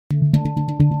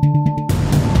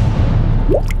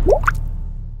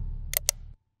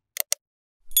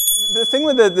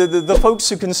thing with the folks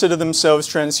who consider themselves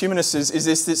transhumanists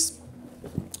is this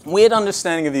weird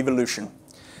understanding of evolution.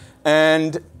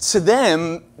 And to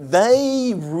them,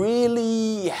 they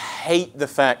really hate the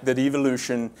fact that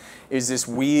evolution is this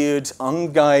weird,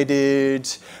 unguided,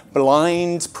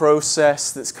 blind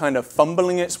process that's kind of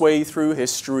fumbling its way through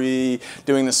history,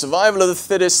 doing the survival of the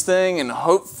fittest thing, and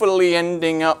hopefully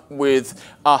ending up with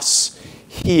us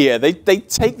here. They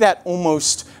take that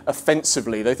almost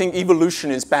offensively. They think evolution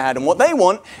is bad, and what they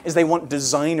want is they want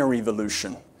designer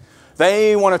evolution.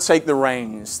 They want to take the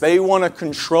reins. They want to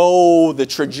control the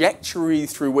trajectory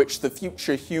through which the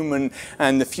future human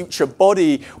and the future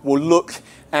body will look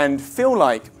and feel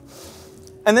like.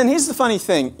 And then here's the funny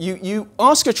thing. You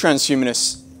ask a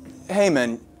transhumanist, hey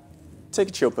man, take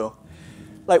a chill pill.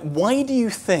 Like, why do you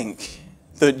think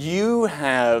that you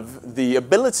have the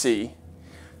ability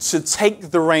to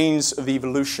take the reins of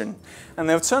evolution? And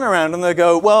they'll turn around and they'll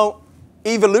go, well,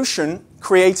 evolution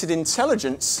created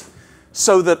intelligence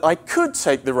so that I could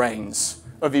take the reins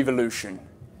of evolution.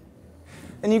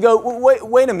 And you go, well,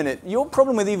 wait a minute, your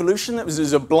problem with evolution, that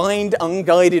was a blind,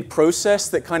 unguided process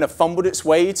that kind of fumbled its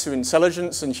way to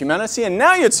intelligence and humanity, and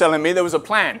now you're telling me there was a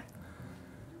plan.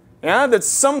 Yeah, that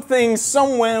something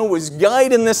somewhere was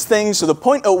guiding this thing to the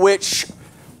point at which,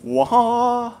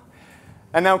 wah,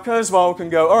 and now Kurzweil can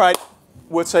go, all right,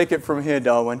 we'll take it from here,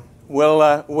 Darwin.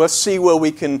 We'll see where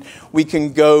we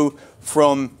can go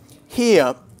from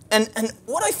here. And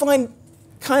what I find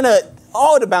kind of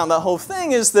odd about that whole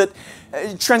thing is that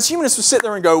transhumanists will sit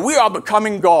there and go, we are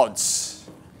becoming gods.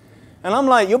 And I'm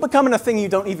like, you're becoming a thing you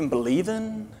don't even believe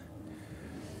in?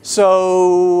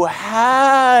 So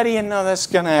how do you know that's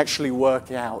going to actually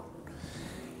work out?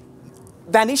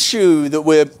 That issue that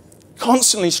we're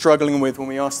constantly struggling with when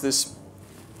we ask this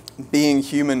being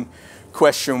human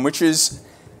question, which is,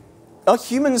 are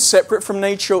humans separate from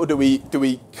nature, or do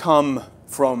we come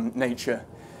from nature?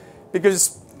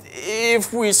 Because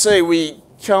if we say we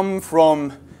come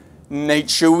from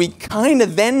nature, we kind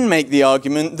of then make the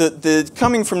argument that the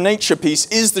coming from nature piece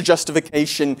is the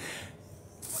justification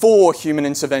for human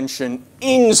intervention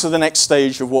into the next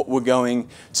stage of what we're going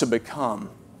to become.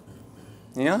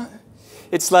 Yeah?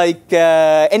 It's like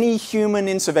any human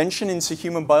intervention into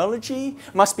human biology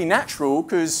must be natural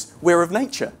because we're of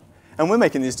nature. And we're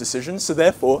making these decisions, so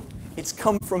therefore, it's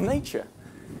come from nature.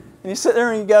 And you sit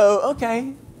there and you go,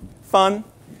 okay, fun,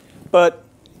 but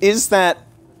is that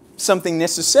something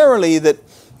necessarily that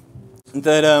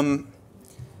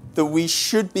we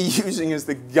should be using as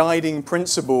the guiding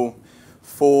principle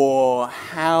for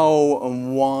how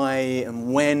and why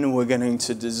and when we're going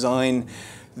to design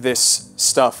this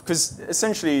stuff? Because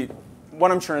essentially,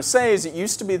 what I'm trying to say is it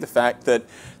used to be the fact that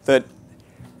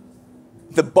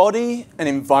the body and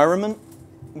environment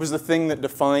was the thing that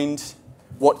defined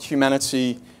what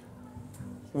humanity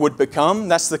would become.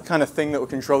 That's the kind of thing that would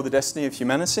control the destiny of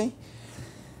humanity.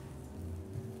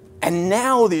 And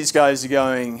now these guys are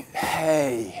going,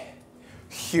 hey,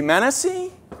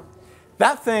 humanity?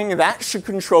 That thing, that should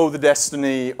control the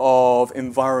destiny of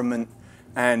environment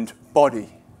and body.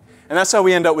 And that's how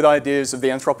we end up with ideas of the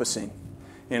Anthropocene.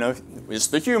 You know, it's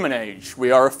the human age.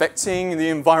 We are affecting the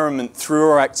environment through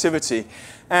our activity.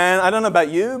 And I don't know about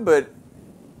you, but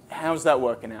how's that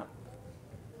working out?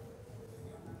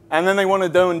 And then they want to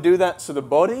go and do that to the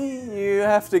body. You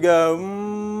have to go,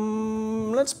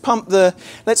 let's pump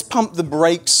the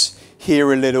brakes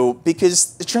here a little,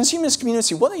 because the transhumanist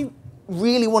community, what they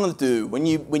really want to do when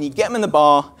you get them in the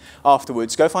bar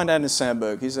afterwards, go find Adam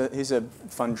Sandberg. He's a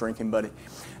fun drinking buddy.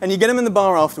 And you get them in the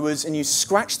bar afterwards, and you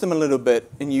scratch them a little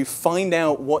bit, and you find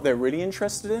out what they're really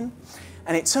interested in.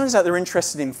 And it turns out they're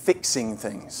interested in fixing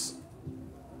things.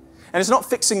 And it's not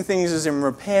fixing things as in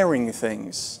repairing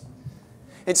things.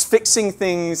 It's fixing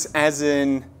things as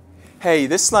in, hey,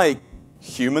 this like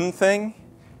human thing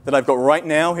that I've got right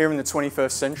now here in the 21st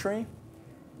century,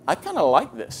 I kind of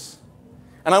like this.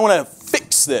 And I want to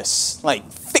fix this,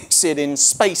 like fix it in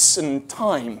space and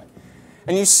time.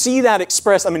 And you see that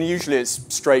expressed, I mean, usually it's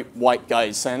straight white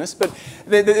guys saying this, but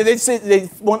they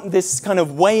want this kind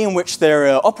of way in which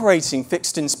they're operating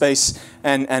fixed in space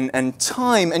and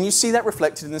time, and you see that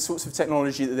reflected in the sorts of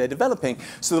technology that they're developing.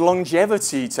 So the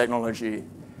longevity technology,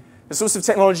 the sorts of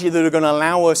technology that are going to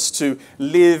allow us to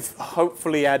live,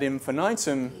 hopefully ad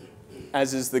infinitum,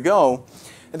 as is the goal.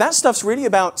 That stuff's really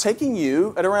about taking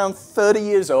you at around 30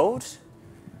 years old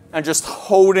and just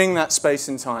holding that space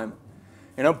and time.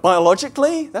 You know,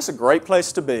 biologically, that's a great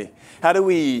place to be. How do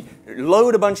we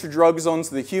load a bunch of drugs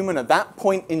onto the human at that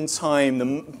point in time,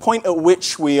 the point at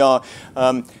which we are,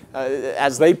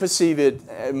 as they perceive it,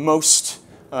 most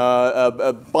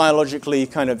biologically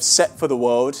kind of set for the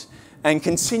world, and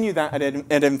continue that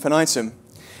ad infinitum.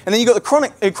 And then you've got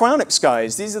the cryonics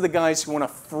guys. These are the guys who want to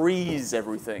freeze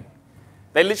everything.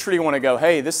 They literally want to go,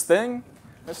 hey, this thing,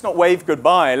 let's not wave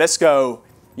goodbye. Let's go,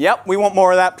 yep, we want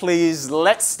more of that, please.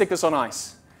 Let's stick us on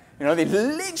ice. You know, they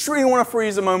literally want to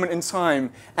freeze a moment in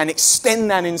time and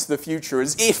extend that into the future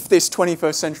as if this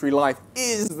 21st century life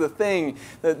is the thing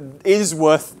that is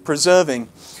worth preserving.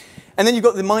 And then you've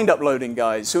got the mind uploading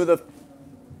guys, who are the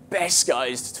best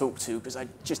guys to talk to because I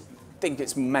just think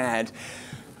it's mad.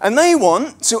 And they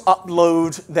want to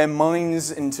upload their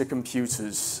minds into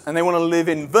computers. And they want to live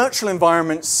in virtual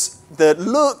environments that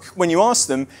look, when you ask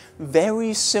them,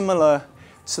 very similar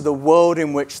to the world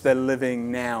in which they're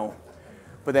living now.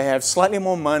 But they have slightly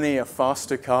more money, a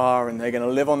faster car, and they're going to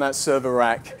live on that server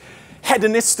rack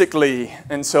hedonistically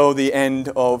until the end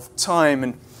of time.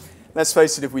 And let's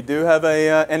face it, if we do have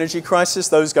an energy crisis,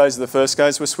 those guys are the first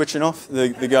guys we're switching off,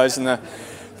 the guys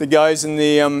in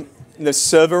the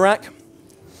server rack.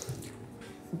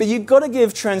 But you've got to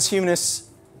give transhumanists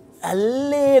a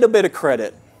little bit of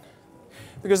credit.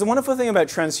 Because the wonderful thing about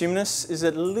transhumanists is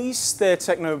at least they're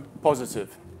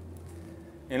techno-positive.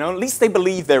 You know, at least they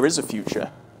believe there is a future.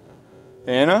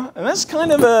 You know, and that's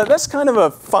kind of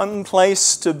a fun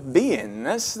place to be in.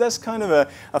 That's kind of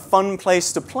a fun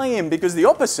place to play in, because the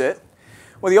opposite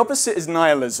is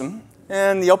nihilism,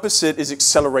 and the opposite is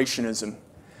accelerationism.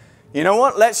 You know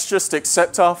what? Let's just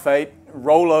accept our fate,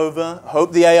 roll over,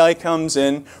 hope the AI comes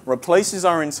in, replaces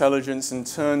our intelligence, and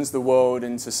turns the world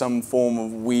into some form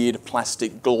of weird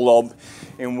plastic glob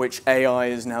in which AI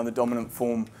is now the dominant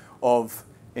form of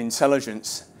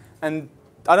intelligence. And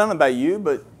I don't know about you,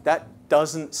 but that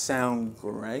doesn't sound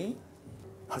great.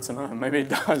 I don't know, maybe it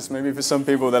does. Maybe for some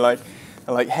people they're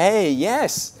like, hey,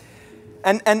 yes.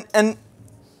 And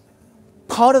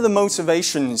part of the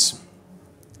motivations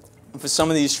for some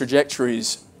of these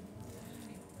trajectories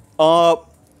are,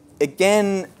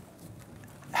 again,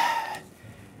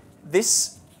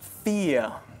 this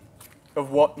fear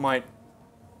of what might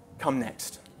come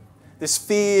next. This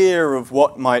fear of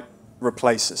what might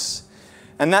replace us.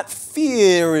 And that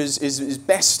fear is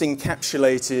best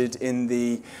encapsulated in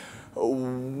the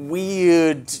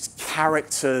weird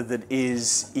character that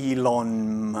is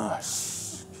Elon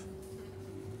Musk.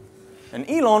 And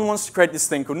Elon wants to create this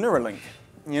thing called NeuraLink.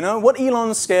 You know, what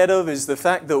Elon's scared of is the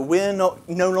fact that we're no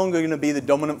longer going to be the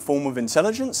dominant form of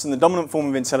intelligence, and the dominant form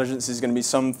of intelligence is going to be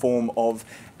some form of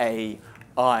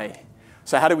AI.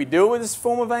 So how do we deal with this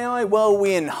form of AI? Well,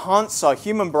 we enhance our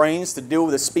human brains to deal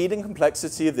with the speed and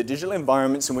complexity of the digital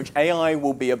environments in which AI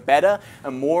will be a better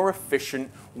and more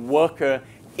efficient worker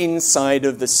inside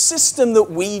of the system that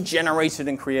we generated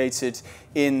and created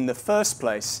in the first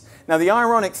place. Now, the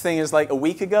ironic thing is, like a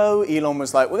week ago, Elon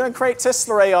was like, we're going to create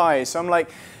Tesla AI. So I'm like,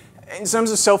 in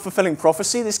terms of self-fulfilling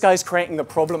prophecy, this guy's creating the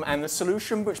problem and the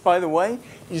solution, which, by the way,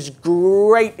 is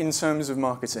great in terms of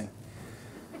marketing.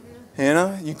 You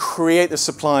know, you create the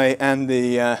supply and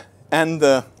the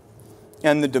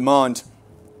demand.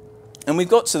 And we've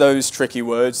got to those tricky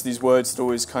words, these words that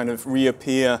always kind of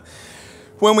reappear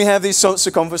when we have these sorts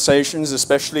of conversations,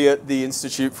 especially at the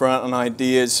Institute for Art and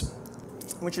Ideas,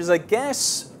 which is, I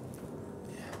guess,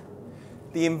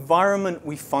 the environment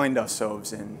we find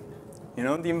ourselves in. You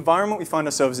know, the environment we find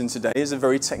ourselves in today is a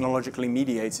very technologically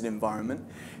mediated environment.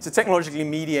 It's a technologically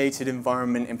mediated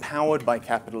environment empowered by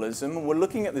capitalism, and we're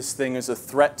looking at this thing as a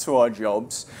threat to our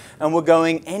jobs, and we're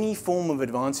going, any form of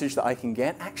advantage that I can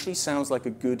get actually sounds like a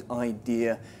good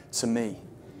idea to me.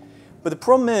 But the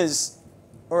problem is,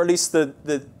 or at least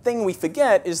the thing we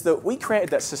forget, is that we created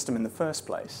that system in the first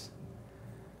place.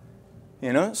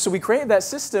 You know, so we created that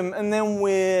system, and then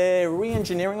we're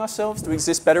re-engineering ourselves to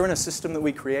exist better in a system that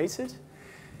we created.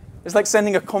 It's like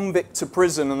sending a convict to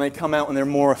prison, and they come out and they're a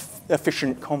more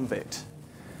efficient convict.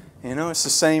 You know, it's the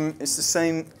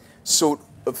same sort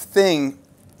of thing.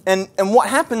 And what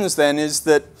happens then is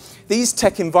that these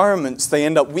tech environments, they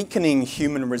end up weakening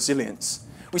human resilience.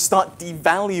 We start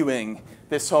devaluing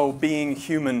this whole being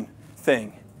human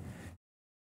thing.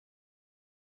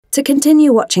 To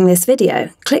continue watching this video,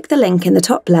 click the link in the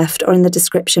top left or in the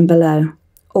description below.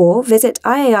 Or visit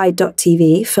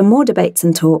iai.tv for more debates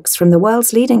and talks from the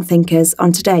world's leading thinkers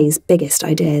on today's biggest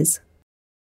ideas.